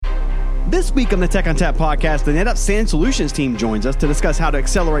This week on the Tech on Tap podcast, the NetApp SAN Solutions team joins us to discuss how to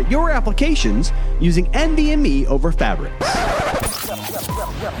accelerate your applications using NVMe over Fabrics.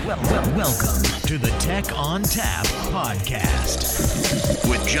 Welcome to the Tech on Tap podcast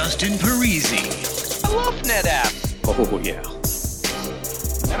with Justin Parisi. I love NetApp. Oh, yeah.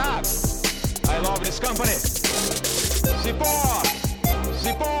 NetApp. I love this company. Support.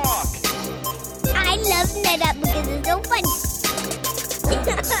 I love NetApp because it's so fun.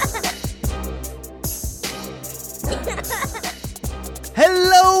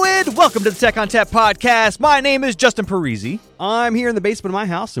 Hello and welcome to the Tech on Tap podcast. My name is Justin Parisi. I'm here in the basement of my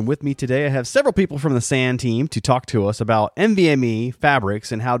house, and with me today I have several people from the SAN team to talk to us about NVMe,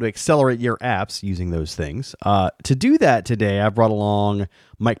 Fabrics, and how to accelerate your apps using those things. To do that today, I've brought along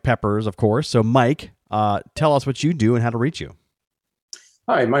Mike Peppers, of course. So Mike, tell us what you do and how to reach you.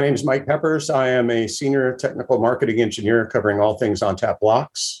 Hi, my name is Mike Peppers. I am a senior technical marketing engineer covering all things ONTAP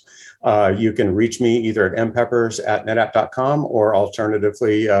blocks. You can reach me either at mpeppers@netapp.com or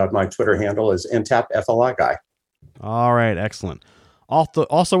alternatively, my Twitter handle is ntapfli guy. All right, excellent.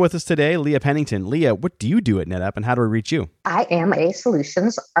 Also with us today, Leah Pennington. Leah, what do you do at NetApp and how do we reach you? I am a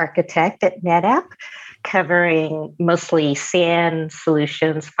solutions architect at NetApp, covering mostly SAN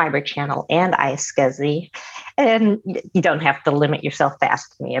solutions, Fiber Channel, and iSCSI. And you don't have to limit yourself to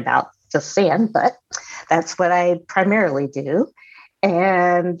ask me about just SAN, but that's what I primarily do.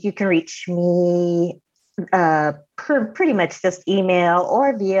 And you can reach me pretty much just email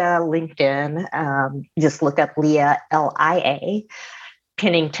or via LinkedIn. Just look up Leah, L-I-A,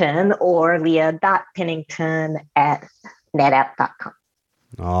 Pennington, or leah.pennington@netapp.com.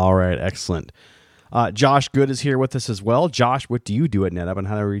 All right, excellent. Josh Good is here with us as well. Josh, what do you do at NetApp and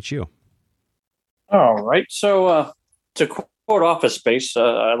how do I reach you? All right. So to quote Office Space,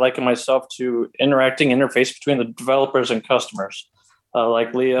 I liken myself to interface between the developers and customers.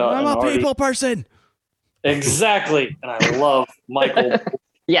 Like Leah. I'm a Artie. people person. Exactly. And I love Michael.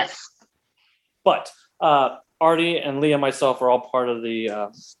 Yes. But Artie and Leah and myself are all part of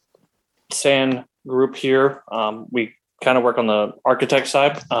the SAN group here. We kind of work on the architect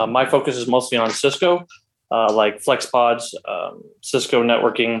side. My focus is mostly on Cisco, like FlexPods, Cisco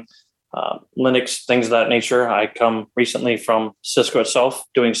networking, Linux, things of that nature. I come recently from Cisco itself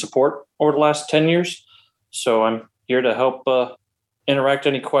doing support over the last 10 years. So I'm here to help interact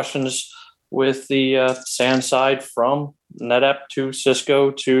any questions with the SAN side from NetApp to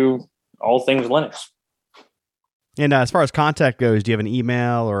Cisco to all things Linux. And as far as contact goes, do you have an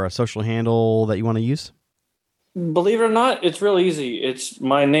email or a social handle that you want to use? Believe it or not, it's real easy. It's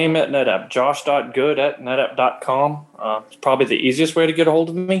my name at NetApp, josh.good@netapp.com. It's probably the easiest way to get a hold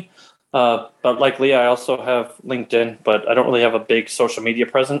of me. But like Leah, I also have LinkedIn, but I don't really have a big social media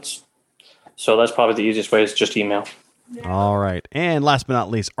presence. So that's probably the easiest way is just email. All right. And last but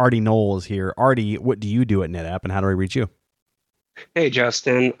not least, Artie Knoll is here. Artie, what do you do at NetApp and how do I reach you? Hey,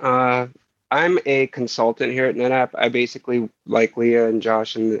 Justin. I'm a consultant here at NetApp. I basically, like Leah and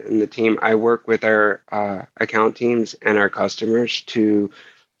Josh and the team, I work with our account teams and our customers to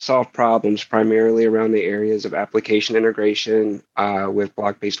solve problems primarily around the areas of application integration with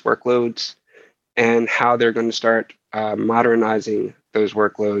block-based workloads and how they're going to start modernizing those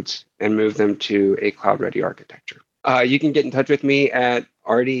workloads and move them to a cloud-ready architecture. You can get in touch with me at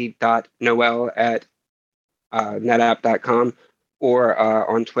artie.noel@netapp.com or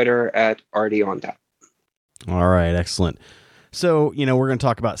on Twitter at artieontap. All right, excellent. So, we're going to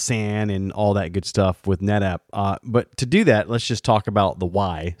talk about SAN and all that good stuff with NetApp. But to do that, let's just talk about the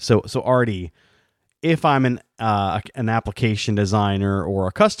why. So Artie, if I'm an application designer or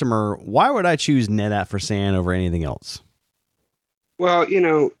a customer, why would I choose NetApp for SAN over anything else? Well,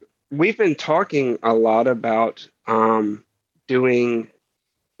 we've been talking a lot about doing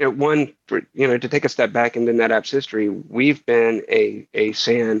to take a step back into NetApp's history. We've been a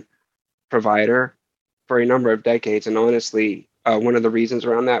SAN provider for a number of decades, and honestly, one of the reasons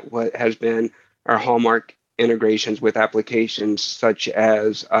around that has been our hallmark integrations with applications such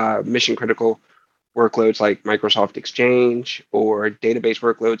as mission critical workloads like Microsoft Exchange or database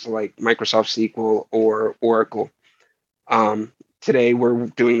workloads like Microsoft SQL or Oracle. Today, we're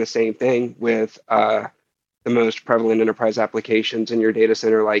doing the same thing with the most prevalent enterprise applications in your data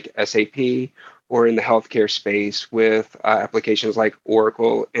center like SAP, or in the healthcare space with applications like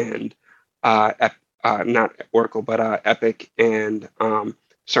Oracle and not Oracle, but Epic and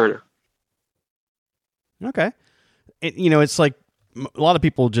Cerner. Okay. It's like a lot of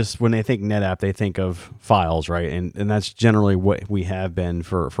people just, when they think NetApp, they think of files, right? And that's generally what we have been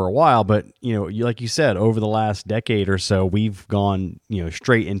for a while. But, like you said, over the last decade or so, we've gone,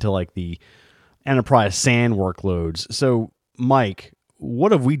 straight into like the enterprise SAN workloads. So, Mike,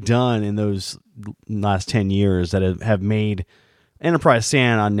 what have we done in those last 10 years that have made enterprise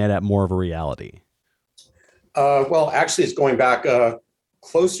SAN on NetApp more of a reality? Well, actually, it's going back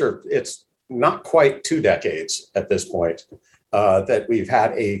closer. It's not quite 2 decades at this point that we've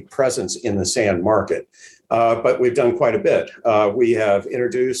had a presence in the SAN market. But we've done quite a bit. We have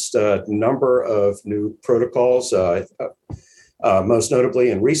introduced a number of new protocols, most notably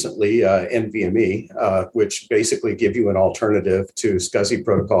and recently NVMe, which basically give you an alternative to SCSI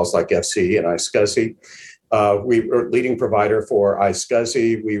protocols like FC and iSCSI. We were leading provider for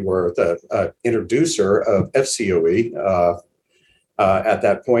iSCSI. We were the introducer of FCOE at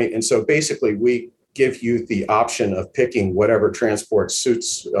that point. And so basically, we give you the option of picking whatever transport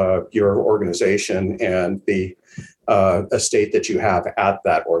suits your organization and the estate that you have at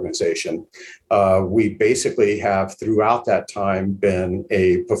that organization. We basically have throughout that time been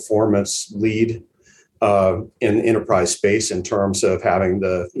a performance lead in the enterprise space in terms of having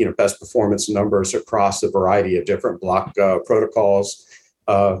the best performance numbers across a variety of different block protocols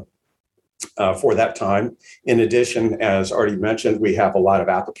for that time. In addition, as already mentioned, we have a lot of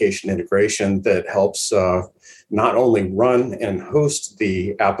application integration that helps not only run and host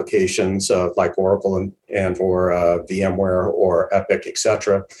the applications like Oracle and or VMware or Epic, et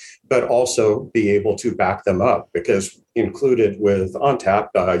cetera, but also be able to back them up, because included with ONTAP,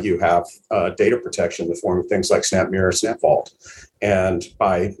 you have data protection in the form of things like SnapMirror, SnapVault. And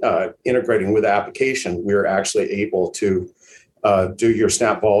by integrating with the application, we're actually able to do your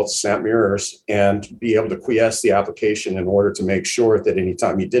SnapVaults, SnapMirrors, and be able to quiesce the application in order to make sure that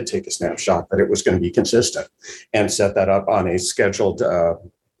anytime you did take a snapshot, that it was going to be consistent, and set that up on a scheduled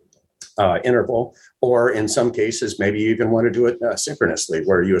interval. Or in some cases, maybe you even want to do it synchronously,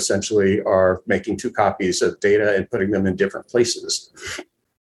 where you essentially are making 2 copies of data and putting them in different places.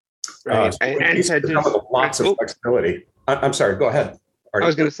 Right. Lots of flexibility. I'm sorry, go ahead. I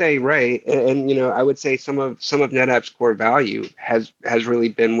was going to say, right. And I would say some of NetApp's core value has really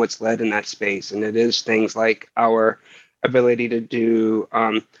been what's led in that space. And it is things like our ability to do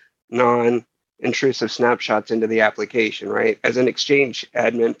non-intrusive snapshots into the application, right? As an Exchange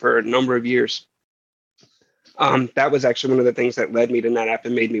admin for a number of years, that was actually one of the things that led me to NetApp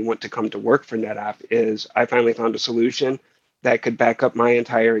and made me want to come to work for NetApp. Is I finally found a solution that could back up my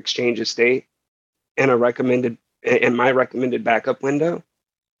entire Exchange estate in my recommended backup window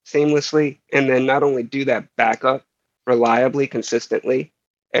seamlessly, and then not only do that backup reliably, consistently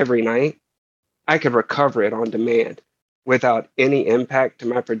every night, I could recover it on demand without any impact to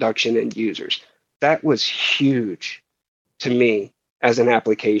my production and users. That was huge to me as an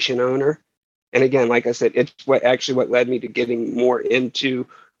application owner. And again, like I said, it's what led me to getting more into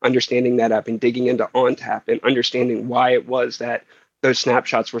understanding NetApp and digging into ONTAP and understanding why it was that those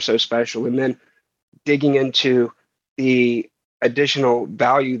snapshots were so special. And then digging into the additional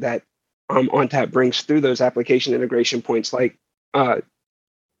value that ONTAP brings through those application integration points, like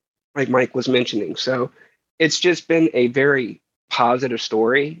Mike was mentioning. So it's just been a very positive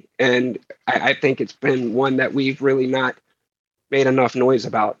story, and I think it's been one that we've really not made enough noise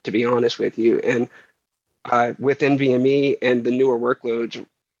about, to be honest with you. And with NVMe and the newer workloads,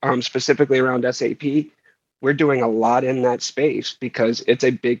 specifically around SAP, we're doing a lot in that space because it's a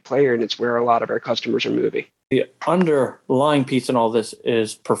big player and it's where a lot of our customers are moving. The underlying piece in all this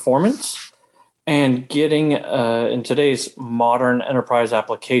is performance, and getting in today's modern enterprise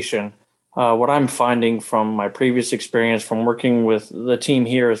application. What I'm finding from my previous experience from working with the team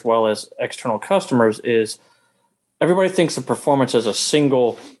here as well as external customers is everybody thinks of performance as a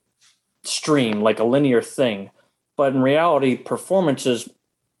single stream, like a linear thing. But in reality, performance is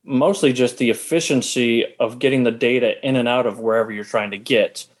mostly just the efficiency of getting the data in and out of wherever you're trying to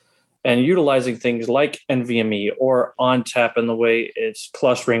get, and utilizing things like NVMe or ONTAP and the way its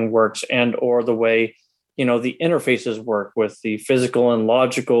clustering works, and or the way the interfaces work with the physical and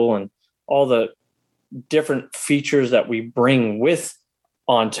logical and all the different features that we bring with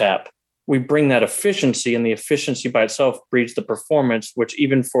ONTAP. We bring that efficiency, and the efficiency by itself breeds the performance, which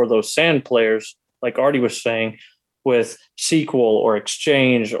even for those SAN players, like Artie was saying, with SQL or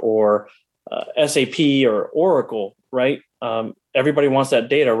Exchange or SAP or Oracle, right? Everybody wants that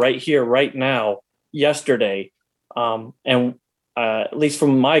data right here, right now, yesterday. And at least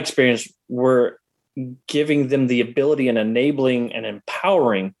from my experience, we're giving them the ability and enabling and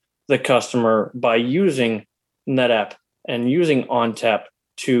empowering the customer by using NetApp and using ONTAP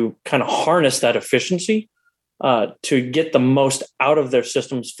to kind of harness that efficiency to get the most out of their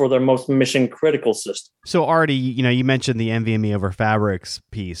systems for their most mission critical system. So Artie, you mentioned the NVMe over Fabrics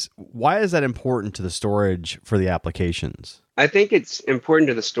piece. Why is that important to the storage for the applications? I think it's important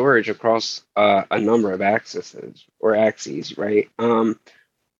to the storage across a number of axes, right?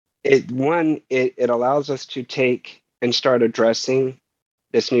 It allows us to take and start addressing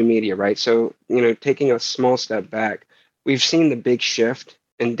this new media, right? So, taking a small step back, we've seen the big shift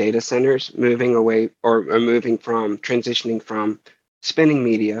in data centers moving away or moving from transitioning from spinning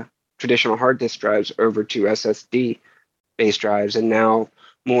media, traditional hard disk drives, over to SSD based drives, and now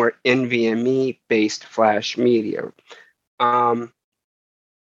more NVMe based flash media.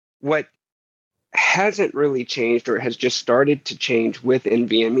 What hasn't really changed or has just started to change with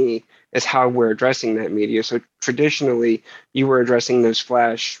NVMe is how we're addressing that media. So traditionally, you were addressing those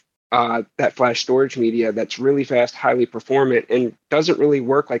that flash storage media that's really fast, highly performant, and doesn't really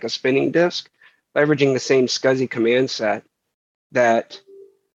work like a spinning disk, leveraging the same SCSI command set that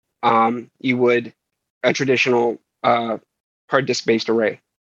you would a traditional hard disk based array.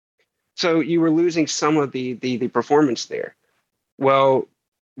 So you were losing some of the performance there. Well,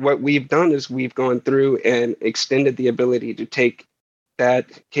 what we've done is we've gone through and extended the ability to take that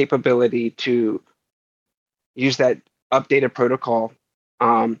capability to use that updated protocol,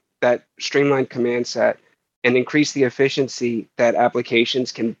 that streamlined command set, and increase the efficiency that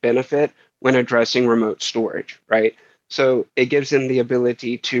applications can benefit when addressing remote storage, right? So it gives them the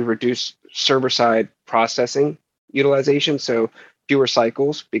ability to reduce server-side processing utilization, so fewer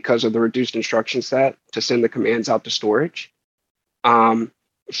cycles because of the reduced instruction set to send the commands out to storage.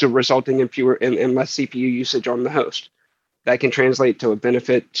 So resulting in fewer and less CPU usage on the host. That can translate to a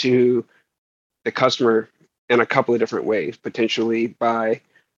benefit to the customer in a couple of different ways, potentially by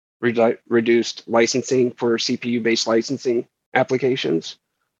reduced licensing for CPU-based licensing applications,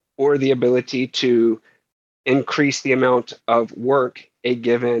 or the ability to increase the amount of work a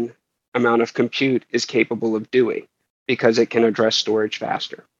given amount of compute is capable of doing, because it can address storage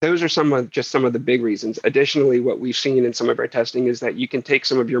faster. Those are some of the big reasons. Additionally, what we've seen in some of our testing is that you can take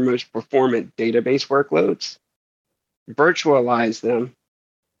some of your most performant database workloads, virtualize them,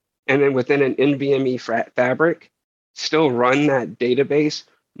 and then within an NVMe fabric, still run that database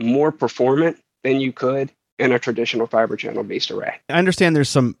more performant than you could in a traditional fiber channel based array. I understand there's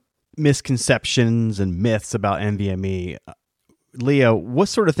some misconceptions and myths about NVMe. Leah, what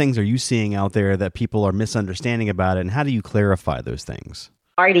sort of things are you seeing out there that people are misunderstanding about it, and how do you clarify those things?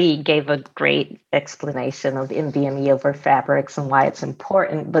 Artie gave a great explanation of NVMe over Fabrics and why it's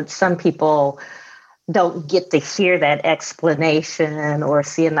important, but some people don't get to hear that explanation or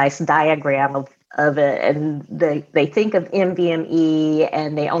see a nice diagram of it, and they think of NVMe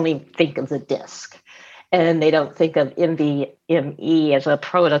and they only think of the disk. And they don't think of NVMe as a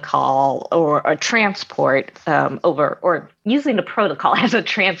protocol or a transport or using the protocol as a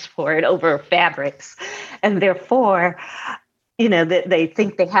transport over Fabrics. And therefore, they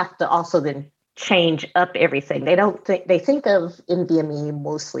think they have to also then change up everything. They think of NVMe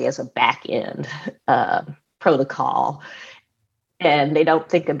mostly as a back-end protocol. And they don't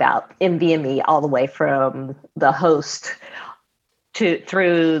think about NVMe all the way from the host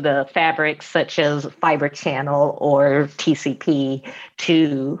through the fabrics such as Fiber Channel or TCP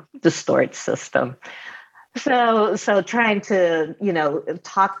to the storage system. So trying to,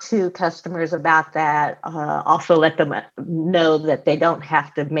 talk to customers about that, also let them know that they don't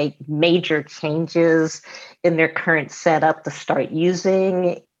have to make major changes in their current setup to start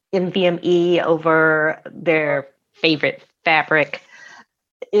using NVMe over their favorite fabric.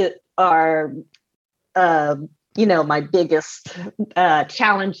 My biggest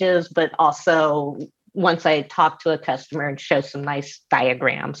challenges, but also once I talk to a customer and show some nice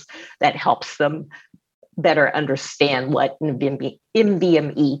diagrams that helps them better understand what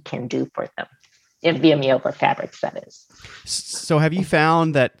NVMe can do for them. NVMe over Fabrics, that is. So have you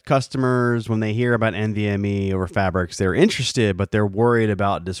found that customers, when they hear about NVMe over Fabrics, they're interested, but they're worried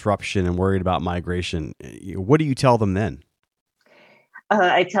about disruption and worried about migration? What do you tell them then?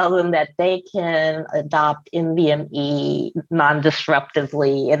 I tell them that they can adopt NVMe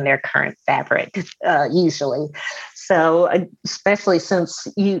non-disruptively in their current fabric, usually. So especially since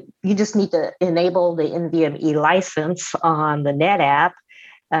you just need to enable the NVMe license on the NetApp.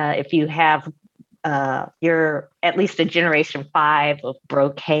 If you have your at least a generation 5 of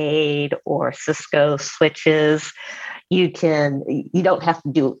Brocade or Cisco switches, you don't have to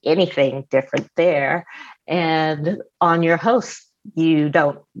do anything different there. And on your host, you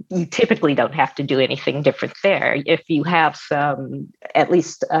typically don't have to do anything different there. If you have at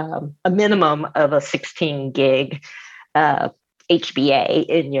least a minimum of a 16 gig HBA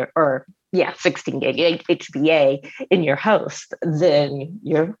in your, or 16 gig HBA in your host, then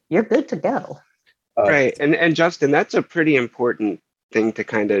you're good to go. Right. And Justin, that's a pretty important thing to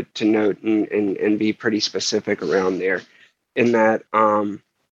kind of to note and be pretty specific around there, in that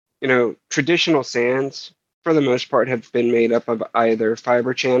traditional SANs for the most part have been made up of either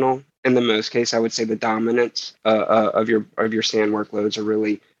fiber channel. In the most case, I would say the dominance of your SAN workloads are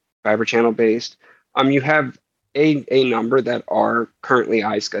really fiber channel based. You have a number that are currently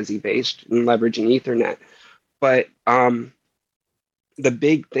iSCSI based and leveraging Ethernet, but the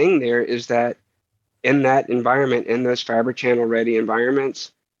big thing there is that in that environment, in those fiber channel ready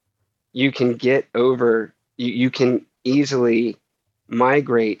environments, you can get over. You can easily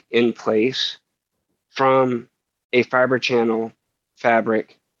migrate in place from a fiber channel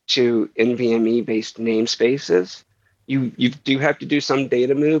fabric to NVMe based namespaces. You do have to do some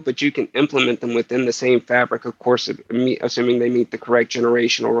data move, but you can implement them within the same fabric, of course, assuming they meet the correct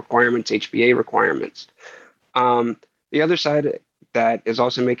generational requirements, HBA requirements. The other side of that is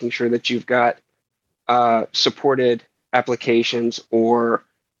also making sure that you've got supported applications or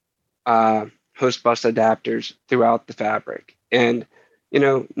host bus adapters throughout the fabric. And,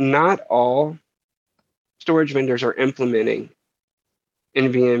 not all storage vendors are implementing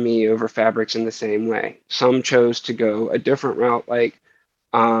NVMe over fabrics in the same way. Some chose to go a different route, like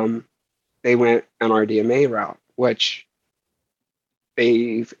they went an RDMA route, which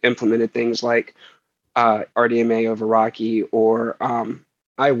they've implemented things like RDMA over Rocky or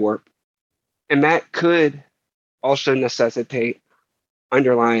iWarp. And that could also necessitate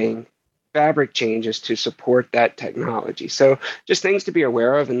underlying fabric changes to support that technology. So just things to be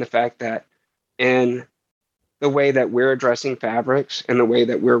aware of, in the fact that in the way that we're addressing fabrics and the way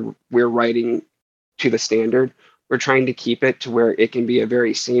that we're writing to the standard, we're trying to keep it to where it can be a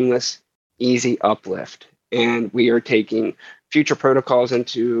very seamless, easy uplift. And we are taking future protocols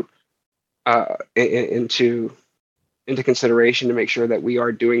into consideration to make sure that we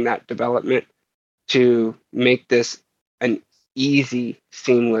are doing that development to make this an easy,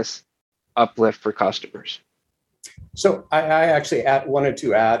 seamless uplift for customers. So I actually wanted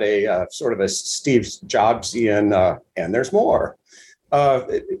to add a sort of a Steve Jobsian, and there's more.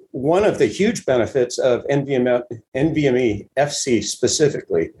 One of the huge benefits of NVMe FC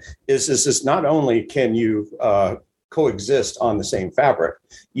specifically is not only can you coexist on the same fabric,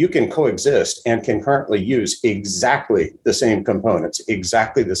 you can coexist and concurrently use exactly the same components,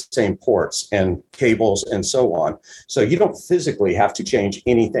 exactly the same ports and cables and so on. So you don't physically have to change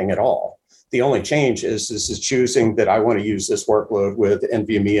anything at all. The only change is choosing that I want to use this workload with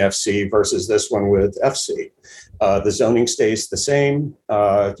NVMe FC versus this one with FC. The zoning stays the same.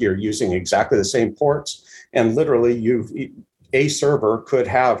 You're using exactly the same ports, and literally a server could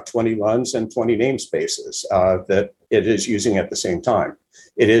have 20 LUNs and 20 namespaces that it is using at the same time.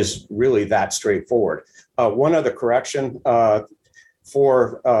 It is really that straightforward. One other correction.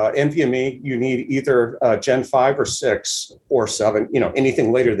 For NVMe, you need either Gen 5 or 6 or 7,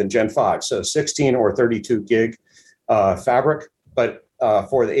 anything later than Gen 5. So 16 or 32 gig fabric, but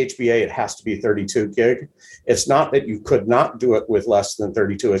for the HBA, it has to be 32 gig. It's not that you could not do it with less than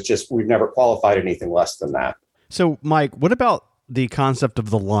 32. It's just we've never qualified anything less than that. So, Mike, what about the concept of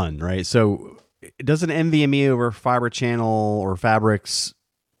the LUN, right? So does an NVMe over fiber channel or fabrics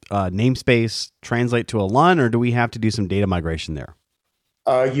namespace translate to a LUN, or do we have to do some data migration there?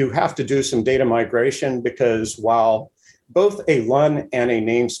 You have to do some data migration, because while both a LUN and a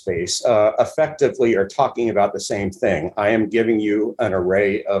namespace effectively are talking about the same thing, I am giving you an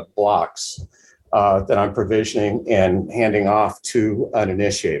array of blocks that I'm provisioning and handing off to an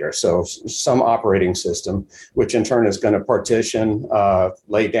initiator. So some operating system, which in turn is going to partition,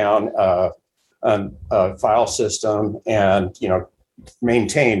 lay down a file system, and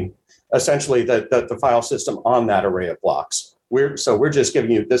maintain essentially the file system on that array of blocks. We're just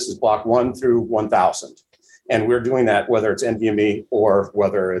giving you, this is block 1 through 1000. And we're doing that whether it's NVMe or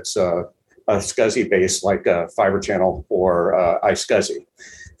whether it's a SCSI base like a Fiber Channel or iSCSI.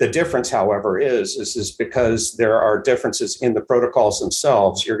 The difference, however, is because there are differences in the protocols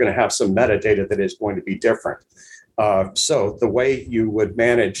themselves, you're going to have some metadata that is going to be different. So the way you would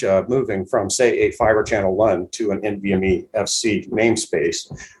manage moving from, say, a Fiber Channel LUN to an NVMe FC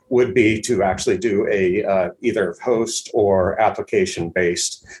namespace would be to actually do a either host or application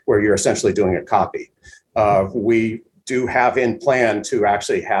based, where you're essentially doing a copy. We do have in plan to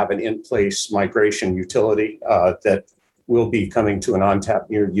actually have an in-place migration utility that will be coming to an ONTAP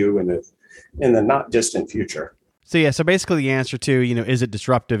near you in the not distant future. So basically the answer to, is it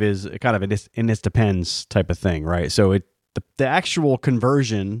disruptive is kind of an this depends type of thing, right? So the actual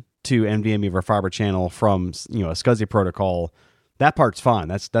conversion to NVMe over Fiber Channel from, a SCSI protocol, that part's fine.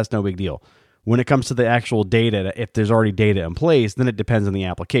 That's no big deal. When it comes to the actual data, if there's already data in place, then it depends on the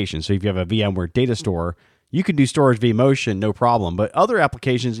application. So if you have a VMware data store, you can do storage vMotion, no problem. But other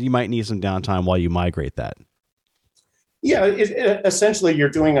applications, you might need some downtime while you migrate that. Yeah, essentially you're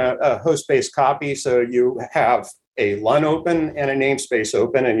doing a host-based copy. So you have a LUN open and a namespace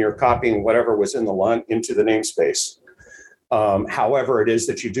open, and you're copying whatever was in the LUN into the namespace. However it is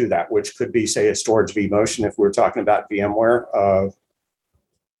that you do that, which could be, say, a storage vMotion if we're talking about VMware,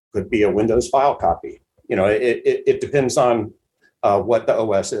 could be a Windows file copy. It depends on what the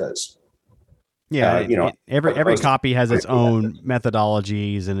OS is. Yeah, every copy has its own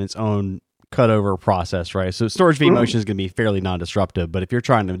methodologies and its own cutover process, right? So storage vMotion is going to be fairly non-disruptive, but if you're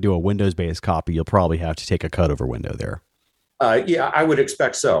trying to do a Windows-based copy, you'll probably have to take a cutover window there. Yeah, I would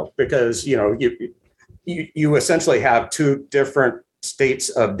expect so, because you essentially have two different states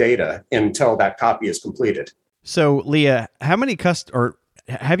of data until that copy is completed. So, Leah, how many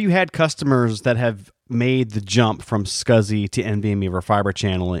have you had customers that have made the jump from SCSI to NVMe over Fibre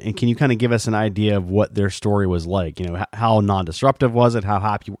Channel, and can you kind of give us an idea of what their story was like? How non-disruptive was it?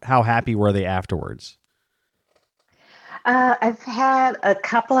 How happy were they afterwards? I've had a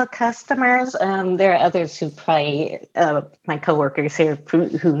couple of customers. There are others who probably, my coworkers here,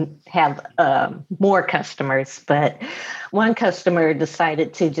 who have more customers. But one customer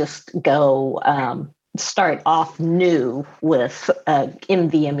decided to just go start off new with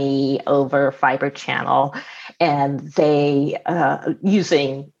NVMe over Fibre Channel, and they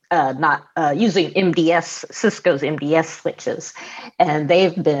using MDS, Cisco's MDS switches, and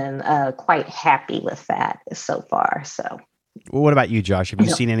they've been quite happy with that so far. So, well, what about you, Josh? Have you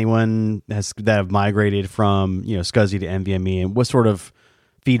seen anyone that have migrated from SCSI to NVMe, and what sort of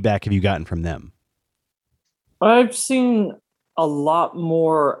feedback have you gotten from them? I've seen a lot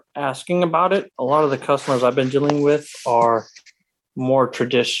more asking about it. A lot of the customers I've been dealing with are more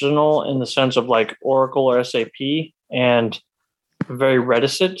traditional in the sense of like Oracle or SAP, and very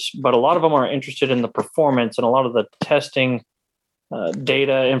reticent, but a lot of them are interested in the performance, and a lot of the testing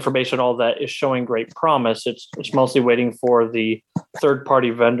data information, all that is showing great promise. It's mostly waiting for the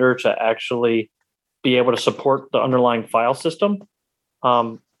third-party vendor to actually be able to support the underlying file system.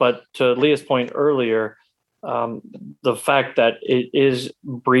 But to Leah's point earlier, the fact that it is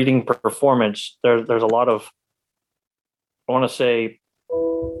breeding performance, there's a lot of, I want to say,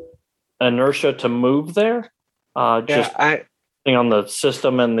 inertia to move there. On the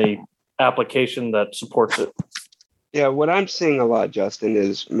system and the application that supports it. Yeah, what I'm seeing a lot, Justin,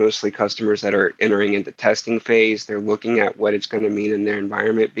 is mostly customers that are entering into testing phase. They're looking at what it's going to mean in their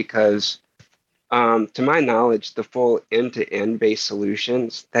environment because, to my knowledge, the full end-to-end based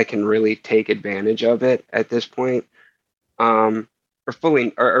solutions that can really take advantage of it at this point are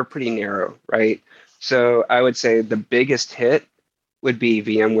pretty narrow, right? So I would say the biggest hit would be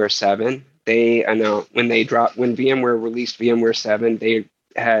VMware 7. They announced when VMware released VMware 7, they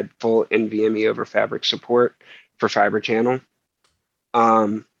had full NVMe over Fabric support for Fibre Channel,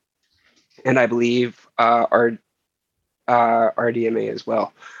 and I believe RDMA as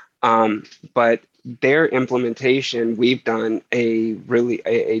well. But their implementation, we've done a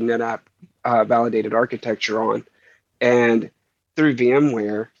NetApp validated architecture on, and through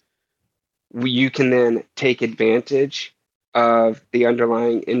VMware, you can then take advantage of the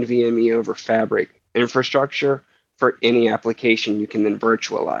underlying NVMe over Fabric infrastructure for any application you can then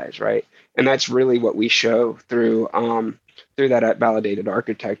virtualize, right? And that's really what we show through that validated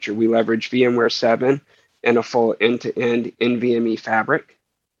architecture. We leverage VMware 7 and a full end-to-end NVMe Fabric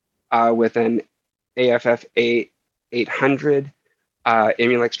with an AFF 800,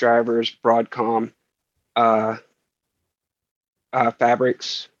 Emulex drivers, Broadcom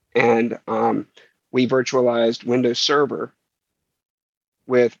fabrics, and we virtualized Windows Server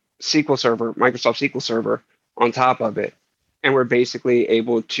with SQL Server, Microsoft SQL Server on top of it. And we're basically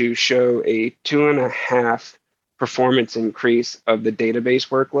able to show a 2.5 performance increase of the database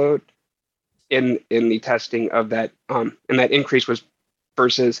workload in the testing of that. And that increase was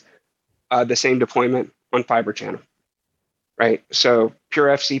versus the same deployment on Fibre Channel, right? So pure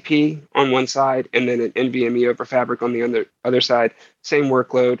FCP on one side, and then an NVMe over Fabric on the other side, same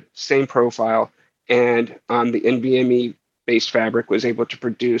workload, same profile. And the NVMe-based Fabric was able to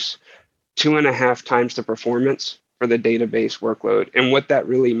produce 2.5 times the performance for the database workload. And what that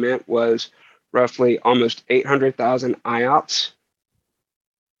really meant was roughly almost 800,000 IOPS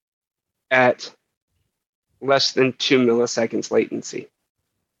at less than 2 milliseconds latency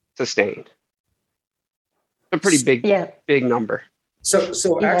sustained. A pretty big number. So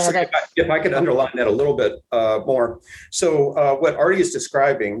actually, if I could underline that a little bit more. So what Artie is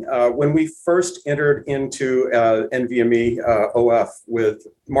describing, when we first entered into NVMe OF with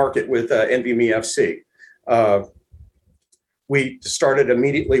NVMe FC, we started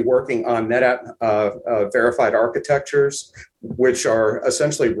immediately working on NetApp verified architectures, which are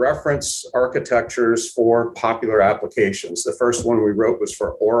essentially reference architectures for popular applications. The first one we wrote was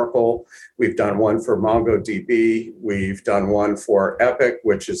for Oracle. We've done one for MongoDB. We've done one for Epic,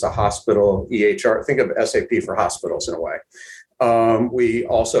 which is a hospital EHR. Think of SAP for hospitals in a way. We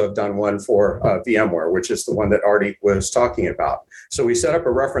also have done one for VMware, which is the one that Artie was talking about. So we set up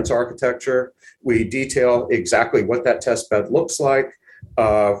a reference architecture. We detail exactly what that test bed looks like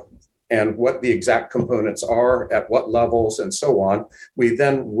and what the exact components are, at what levels, and so on. We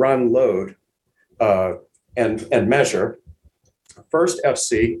then run load and measure first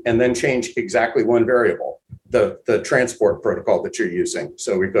FC and then change exactly one variable, the transport protocol that you're using.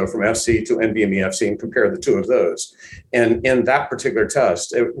 So we go from FC to NVMe FC and compare the two of those. And in that particular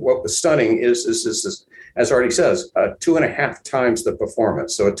test, what was stunning is as Artie says, 2.5 times the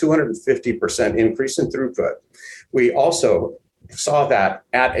performance. So a 250% increase in throughput. We also saw that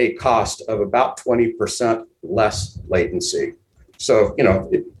at a cost of about 20% less latency. So,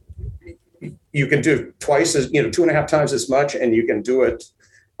 you can do twice as, 2.5 times as much, and you can do it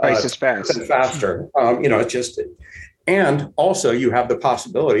twice as fast. Faster. And also you have the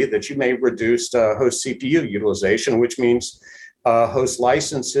possibility that you may reduce host CPU utilization, which means host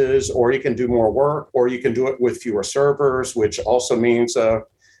licenses, or you can do more work, or you can do it with fewer servers, which also means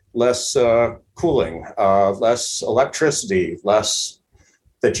less cooling, less electricity, less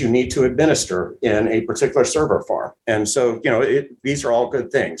that you need to administer in a particular server farm. And so, these are all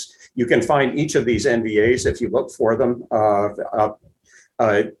good things. You can find each of these NVAs if you look for them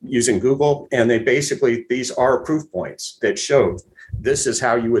using Google. And these are proof points that show this is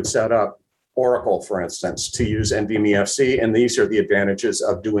how you would set up Oracle, for instance, to use NVMe FC. And these are the advantages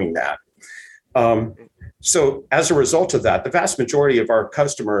of doing that. So as a result of that, the vast majority of our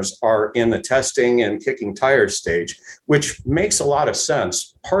customers are in the testing and kicking tires stage, which makes a lot of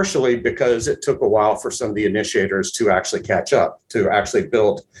sense, partially because it took a while for some of the initiators to actually catch up, to actually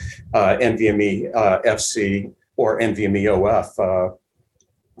build NVMe FC or NVMe OF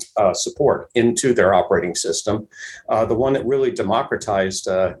support into their operating system. The one that really democratized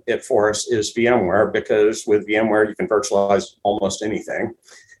it for us is VMware, because with VMware, you can virtualize almost anything.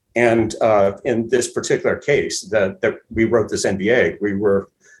 And in this particular case that we wrote this NVA, we were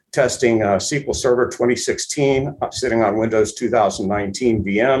testing SQL Server 2016 sitting on Windows 2019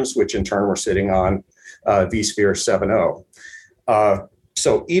 VMs, which in turn were sitting on vSphere 7.0.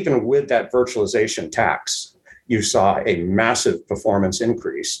 So even with that virtualization tax, you saw a massive performance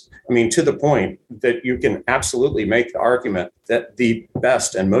increase. I mean, to the point that you can absolutely make the argument that the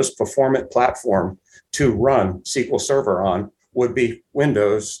best and most performant platform to run SQL Server on would be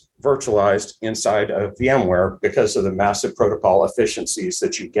Windows virtualized inside of VMware because of the massive protocol efficiencies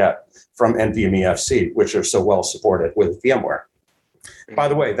that you get from NVMe FC, which are so well supported with VMware. By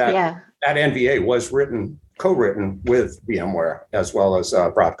the way, that NVA was co-written with VMware as well as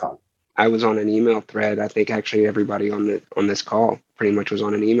Broadcom. I was on an email thread. I think actually everybody on this call pretty much was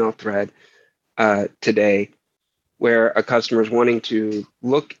on an email thread today, where a customer is wanting to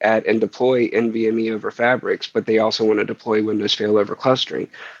look at and deploy NVMe over Fabrics, but they also want to deploy Windows failover clustering.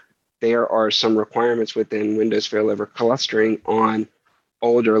 There are some requirements within Windows failover clustering on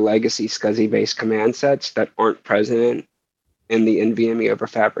older legacy SCSI-based command sets that aren't present in the NVMe over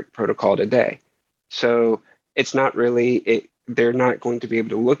Fabric protocol today. So it's not really, they're not going to be able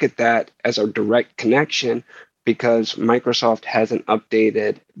to look at that as a direct connection because Microsoft hasn't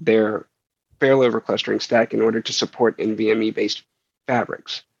updated their failover clustering stack in order to support NVMe-based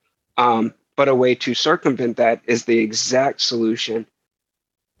fabrics. But a way to circumvent that is the exact solution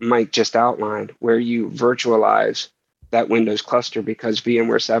Mike just outlined, where you virtualize that Windows cluster, because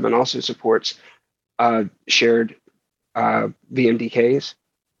VMware 7 also supports shared VMDKs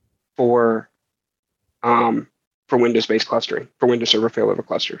for Windows-based clustering, for Windows Server failover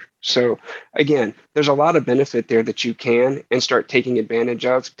cluster. So again, there's a lot of benefit there that you can and start taking advantage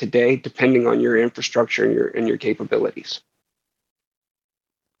of today, depending on your infrastructure and your capabilities.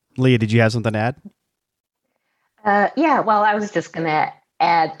 Leah, did you have something to add? Well, I was just going to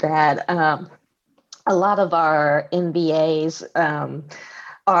add that a lot of our MBAs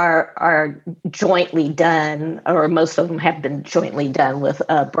are jointly done, or most of them have been jointly done with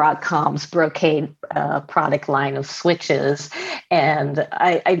Broadcom's Brocade product line of switches. And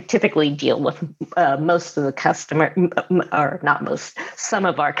I typically deal with most of the customer, or not most, some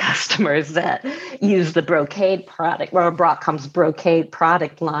of our customers that use the Brocade product, or Broadcom's Brocade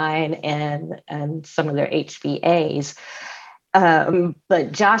product line, and some of their HVAs.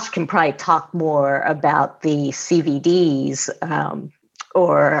 But Josh can probably talk more about the CVDs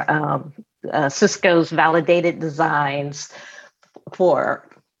or Cisco's validated designs for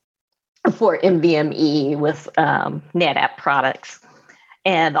NVMe with NetApp products.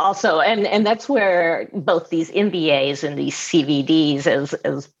 And also, and that's where both these NVAs and these CVDs,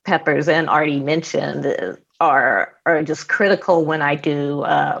 as Peppers and Artie mentioned, are just critical when I do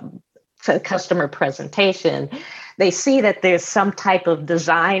a customer presentation. They see that there's some type of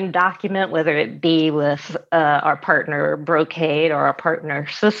design document, whether it be with our partner Brocade or our partner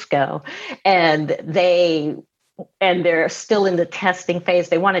Cisco, and they're still in the testing phase.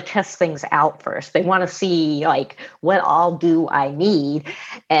 They want to test things out first. They want to see, like, what all do I need?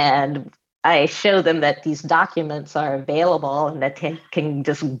 And I show them that these documents are available and that they can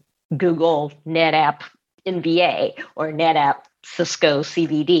just Google NetApp NVA or NetApp Cisco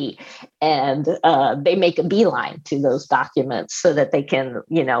CVD, and they make a beeline to those documents so that they can,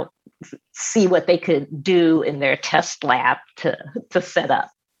 see what they could do in their test lab to set up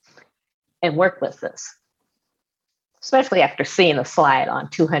and work with this. Especially after seeing a slide on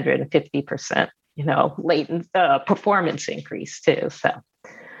 250%, latent performance increase too. So,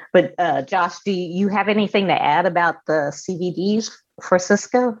 but Josh, do you have anything to add about the CVDs for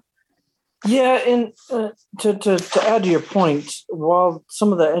Cisco? Yeah, and to add to your point, while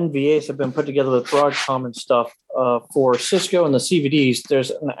some of the NVAs have been put together with Broadcom and stuff, for Cisco and the CVDs, there's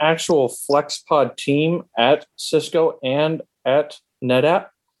an actual FlexPod team at Cisco and at NetApp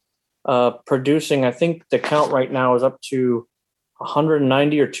producing, I think the count right now is up to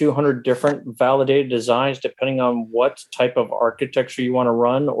 190 or 200 different validated designs, depending on what type of architecture you want to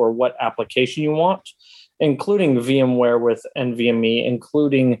run or what application you want, including VMware with NVMe,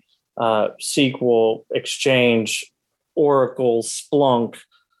 including SQL, Exchange, Oracle, Splunk.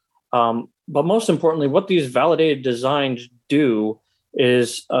 But most importantly, what these validated designs do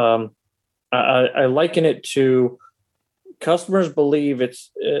is I liken it to customers believe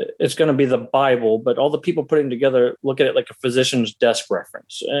it's going to be the Bible, but all the people putting together look at it like a physician's desk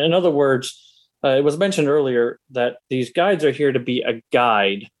reference. In other words, it was mentioned earlier that these guides are here to be a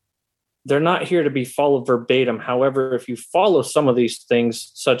guide. They're not here to be followed verbatim. However, if you follow some of these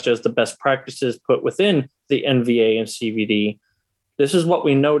things, such as the best practices put within the NVA and CVD, this is what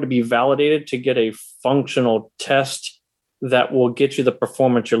we know to be validated to get a functional test that will get you the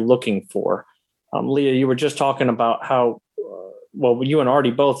performance you're looking for. Leah, you were just talking about how, you and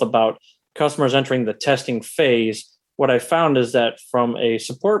Artie both, about customers entering the testing phase. What I found is that from a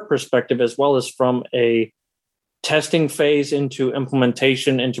support perspective, as well as from a testing phase into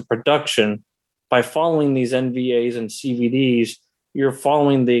implementation into production, by following these NVAs and CVDs, you're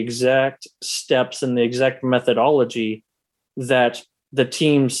following the exact steps and the exact methodology that the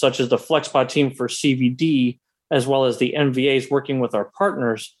teams, such as the FlexPod team for CVD, as well as the NVAs working with our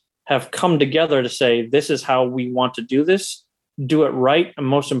partners, have come together to say, this is how we want to do this, do it right, and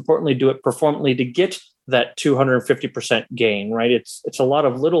most importantly, do it performantly to get that 250% gain, right? It's a lot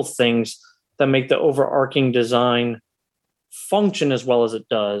of little things that make the overarching design function as well as it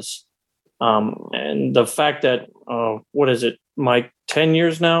does. And the fact that, what is it, Mike, 10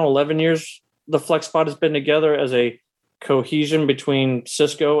 years now, 11 years, the FlexPod has been together as a cohesion between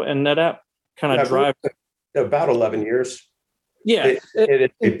Cisco and NetApp kind of drive. About 11 years. Yeah.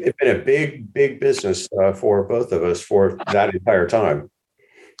 It's been a big business for both of us for that entire time.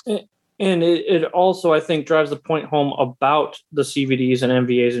 And it also, I think, drives the point home about the CVDs and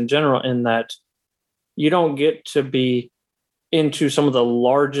NVAs in general, in that you don't get to be into some of the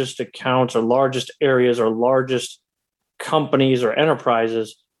largest accounts or largest areas or largest companies or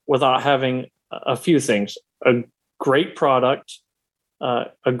enterprises without having a few things: a great product,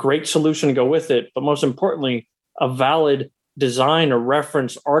 a great solution to go with it, but most importantly, a valid design or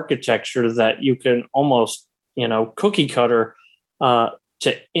reference architecture that you can almost, cookie cutter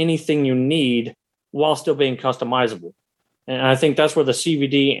to anything you need while still being customizable. And I think that's where the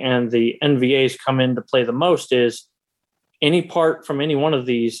CVD and the NVAs come into play the most. Is any part from any one of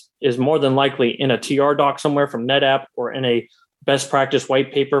these is more than likely in a TR doc somewhere from NetApp, or in a best practice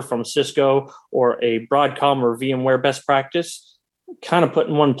white paper from Cisco, or a Broadcom or VMware best practice, kind of put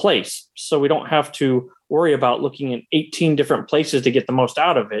in one place. So we don't have to worry about looking in 18 different places to get the most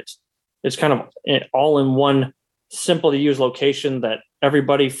out of it. It's kind of all in one simple to use location that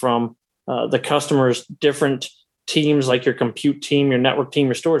everybody from the customer's different teams, like your compute team, your network team,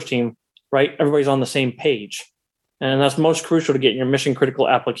 your storage team, right? Everybody's on the same page. And that's most crucial to getting your mission critical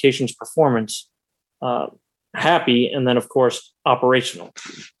applications performance happy. And then, of course, operational.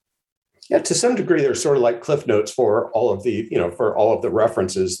 Yeah, to some degree, they're sort of like cliff notes for all of the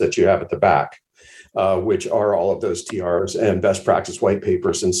references that you have at the back, which are all of those TRs and best practice white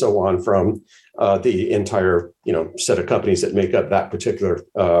papers and so on from the entire, set of companies that make up that particular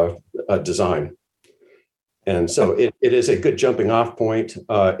design. And so it is a good jumping off point.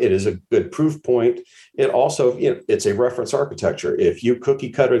 It is a good proof point. It also, it's a reference architecture. If you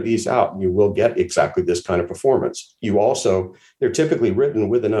cookie cutter these out, you will get exactly this kind of performance. They're typically written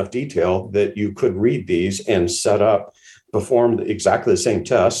with enough detail that you could read these and perform exactly the same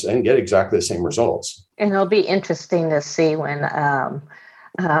tests and get exactly the same results. And it'll be interesting to see when,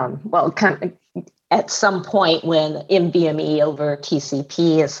 at some point when NVMe over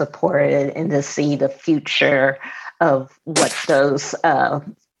TCP is supported, and to see the future of what those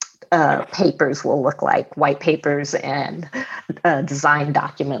papers will look like, white papers and design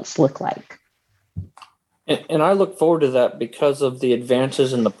documents look like. And I look forward to that because of the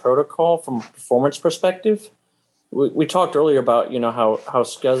advances in the protocol from a performance perspective. We talked earlier about, how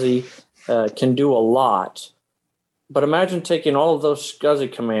SCSI can do a lot, but imagine taking all of those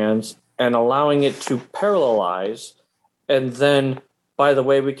SCSI commands and allowing it to parallelize. And then, by the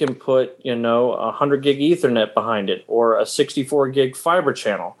way, we can put, 100 gig Ethernet behind it or a 64 gig fiber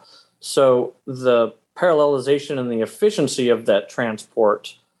channel. So the parallelization and the efficiency of that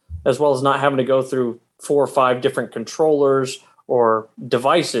transport, as well as not having to go through 4 or 5 different controllers or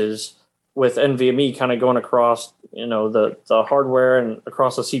devices with NVMe kind of going across, the hardware and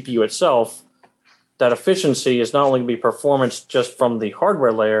across the CPU itself, that efficiency is not only going to be performance just from the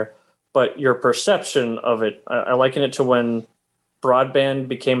hardware layer, but your perception of it. I liken it to when broadband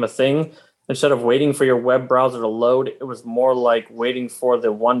became a thing. Instead of waiting for your web browser to load, it was more like waiting for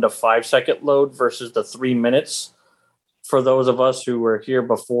the 1 to 5 second load versus the 3 minutes. For those of us who were here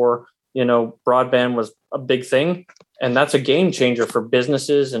before, broadband was a big thing. And that's a game changer for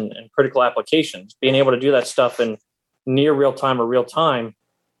businesses and critical applications. Being able to do that stuff in near real time or real time,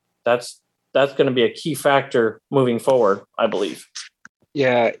 that's going to be a key factor moving forward, I believe.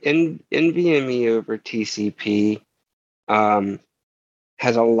 Yeah, NVMe over TCP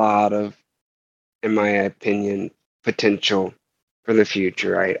has a lot of, in my opinion, potential for the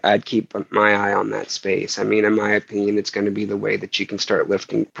future. I'd keep my eye on that space. I mean, in my opinion, it's going to be the way that you can start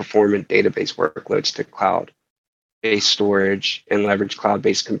lifting performant database workloads to cloud-based storage and leverage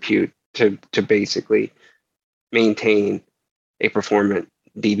cloud-based compute to basically maintain a performant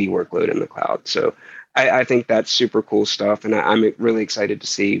DB workload in the cloud. So I think that's super cool stuff, and I'm really excited to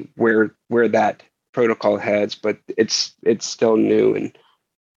see where that protocol heads. But it's still new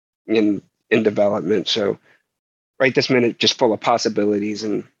and in development. So right this minute, just full of possibilities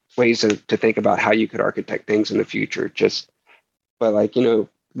and ways to think about how you could architect things in the future. But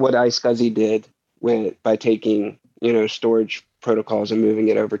what iSCSI did by taking storage protocols and moving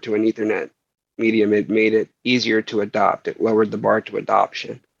it over to an Ethernet medium, it made it easier to adopt. It lowered the bar to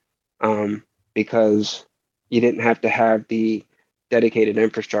adoption. Because you didn't have to have the dedicated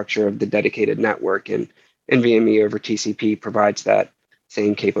infrastructure of the dedicated network, and NVMe over TCP provides that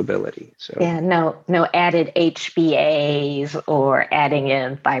same capability. So no added HBAs or adding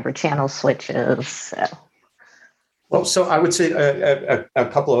in fiber channel switches. So I would say a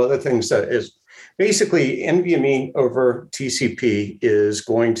couple of other things is basically NVMe over TCP is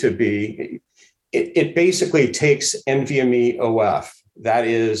going to be, it basically takes NVMe OF. That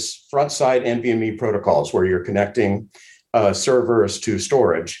is front-side NVMe protocols where you're connecting servers to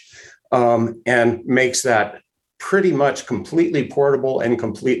storage and makes that pretty much completely portable and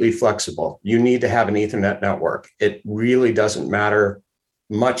completely flexible. You need to have an Ethernet network. It really doesn't matter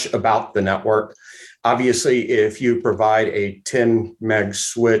much about the network. Obviously, if you provide a 10 meg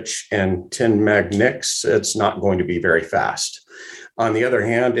switch and 10 meg NICs, it's not going to be very fast. On the other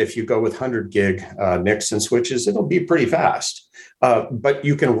hand, if you go with 100 gig NICs and switches, it'll be pretty fast. But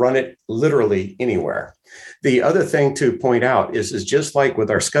you can run it literally anywhere. The other thing to point out is just like with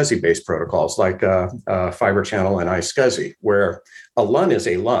our SCSI-based protocols, like Fiber Channel and iSCSI, where a LUN is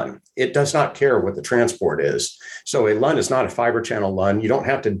a LUN. It does not care what the transport is. So a LUN is not a Fiber Channel LUN. You don't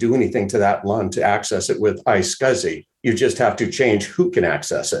have to do anything to that LUN to access it with iSCSI. You just have to change who can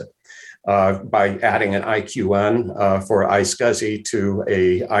access it. by adding an IQN for iSCSI to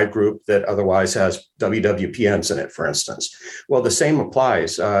a iGroup that otherwise has WWPNs in it, for instance. Well, the same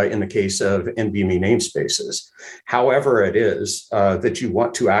applies in the case of NVMe namespaces. However it is that you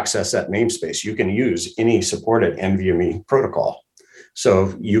want to access that namespace, you can use any supported NVMe protocol.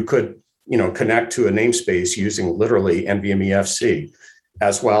 So you could, connect to a namespace using literally NVMe FC,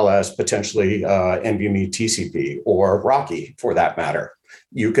 as well as potentially NVMe TCP or Rocky for that matter.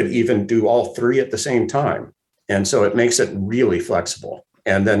 You could even do all three at the same time. And so it makes it really flexible.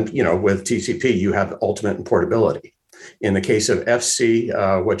 And then, with TCP, you have the ultimate portability. In the case of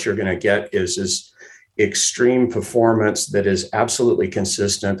FC, what you're going to get is extreme performance that is absolutely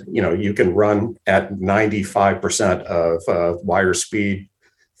consistent. You can run at 95% of wire speed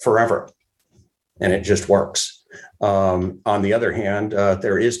forever, and it just works. On the other hand,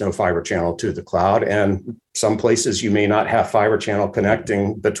 there is no fiber channel to the cloud, and some places you may not have fiber channel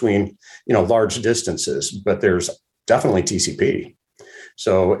connecting between, large distances, but there's definitely TCP.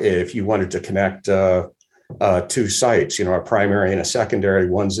 So if you wanted to connect two sites, a primary and a secondary,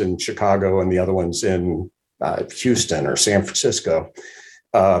 one's in Chicago and the other one's in Houston or San Francisco,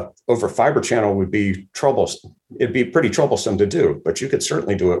 over fiber channel would be troublesome. It'd be pretty troublesome to do, but you could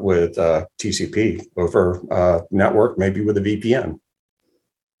certainly do it with TCP over network, maybe with a VPN.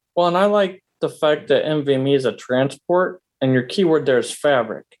 Well, and I like the fact that NVMe is a transport, and your keyword there is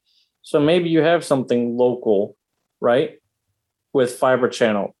fabric. So maybe you have something local, right, with fiber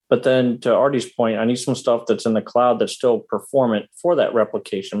channel. But then to Artie's point, I need some stuff that's in the cloud that's still performant for that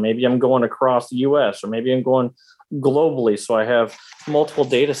replication. Maybe I'm going across the US, or maybe I'm going globally. So I have multiple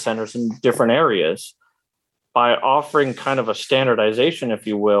data centers in different areas. By offering kind of a standardization, if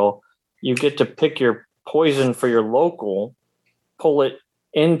you will, you get to pick your poison for your local, pull it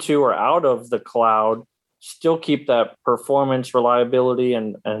into or out of the cloud, still keep that performance, reliability,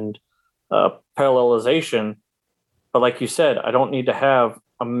 and parallelization. But like you said, I don't need to have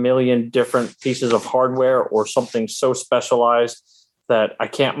a million different pieces of hardware or something so specialized that I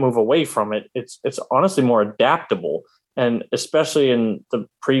can't move away from it. It's honestly more adaptable. And especially in the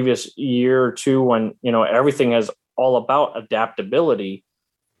previous year or two, when everything is all about adaptability,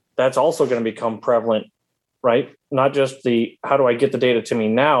 that's also going to become prevalent, right? Not just the how do I get the data to me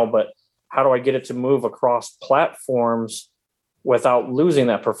now, but how do I get it to move across platforms without losing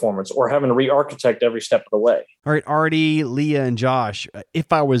that performance or having to re-architect every step of the way. All right, Artie, Leah, and Josh,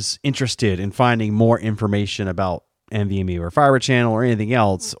 if I was interested in finding more information about NVMe or Fiber Channel or anything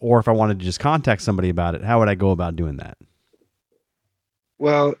else, or if I wanted to just contact somebody about it, how would I go about doing that?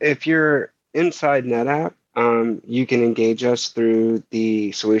 Well, if you're inside NetApp, you can engage us through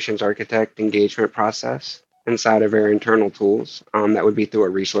the Solutions Architect engagement process inside of our internal tools. That would be through a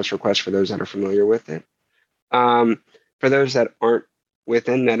resource request for those that are familiar with it. For those that aren't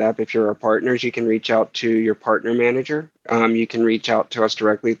within NetApp, if you're our partners, you can reach out to your partner manager. You can reach out to us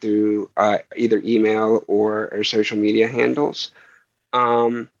directly through either email or our social media handles.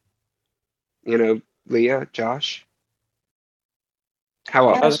 Leah, Josh,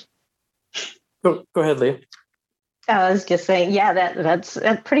 how else? Go ahead, Leah. I was just saying, yeah,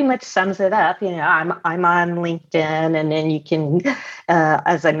 that pretty much sums it up. I'm on LinkedIn, and then you can,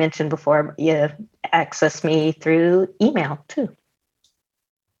 as I mentioned before, access me through email too.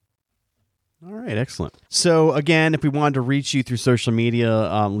 All right, excellent. So again, if we wanted to reach you through social media,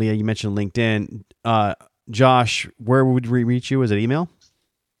 Leah, you mentioned LinkedIn. Josh, where would we reach you? Is it email?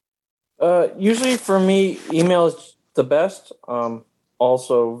 Usually for me, email is the best.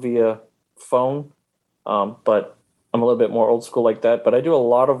 Also via phone, but I'm a little bit more old school like that. But I do a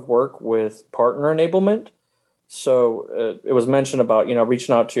lot of work with partner enablement. So it was mentioned about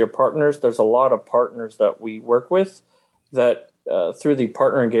reaching out to your partners. There's a lot of partners that we work with that through the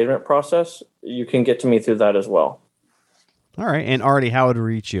partner engagement process, you can get to me through that as well. All right. And Artie, how would we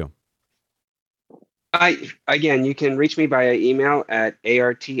reach you? You can reach me via email at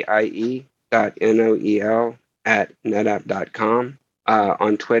artie.noel@netapp.com,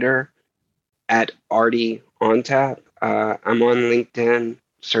 on Twitter at ArtieOnTap. I'm on LinkedIn.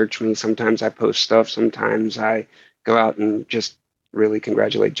 Search me. Sometimes I post stuff. Sometimes I go out and just really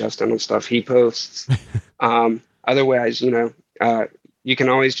congratulate Justin on stuff he posts. Otherwise, you can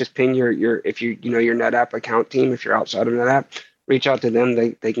always just ping your if your NetApp account team. If you're outside of NetApp, reach out to them.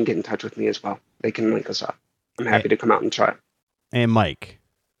 They can get in touch with me as well. They can link us up. I'm happy to come out and try. And Mike.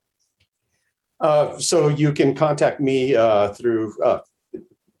 So you can contact me through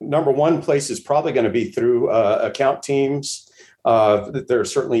number one place is probably going to be through account teams.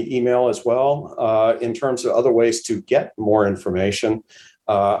 There's certainly email as well. In terms of other ways to get more information,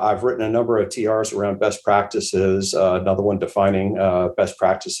 I've written a number of TRs around best practices, another one defining best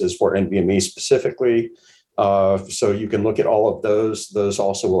practices for NVMe specifically. So you can look at all of those. Those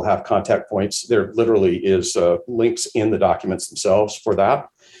also will have contact points. There literally is links in the documents themselves for that.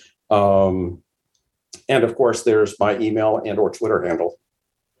 And of course, there's my email and or Twitter handle.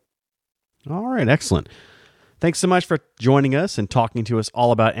 All right, excellent. Thanks so much for joining us and talking to us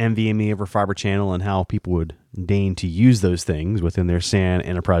all about NVMe over Fiber Channel and how people would deign to use those things within their SAN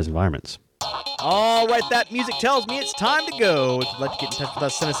enterprise environments. All right, that music tells me it's time to go. If you'd like to get in touch with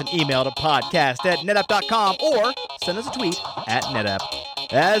us, send us an email to podcast@netapp.com or send us a tweet @netapp.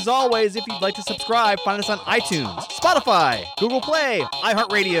 As always, if you'd like to subscribe, find us on iTunes, Spotify, Google Play,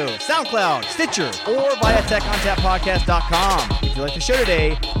 iHeartRadio, SoundCloud, Stitcher, or via TechOnTapPodcast.com. If you like the show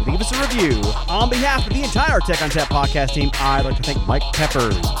today, leave us a review. On behalf of the entire Tech on Tap podcast team, I'd like to thank Mike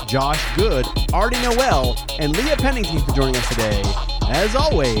Peppers, Josh Good, Artie Noel, and Leah Pennington for joining us today. As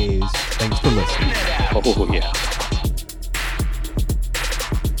always, thanks for listening. Oh, yeah.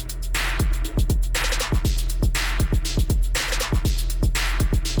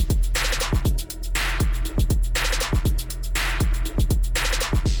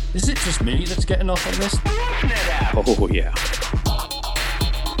 Is it just me that's getting off on this? Oh, yeah.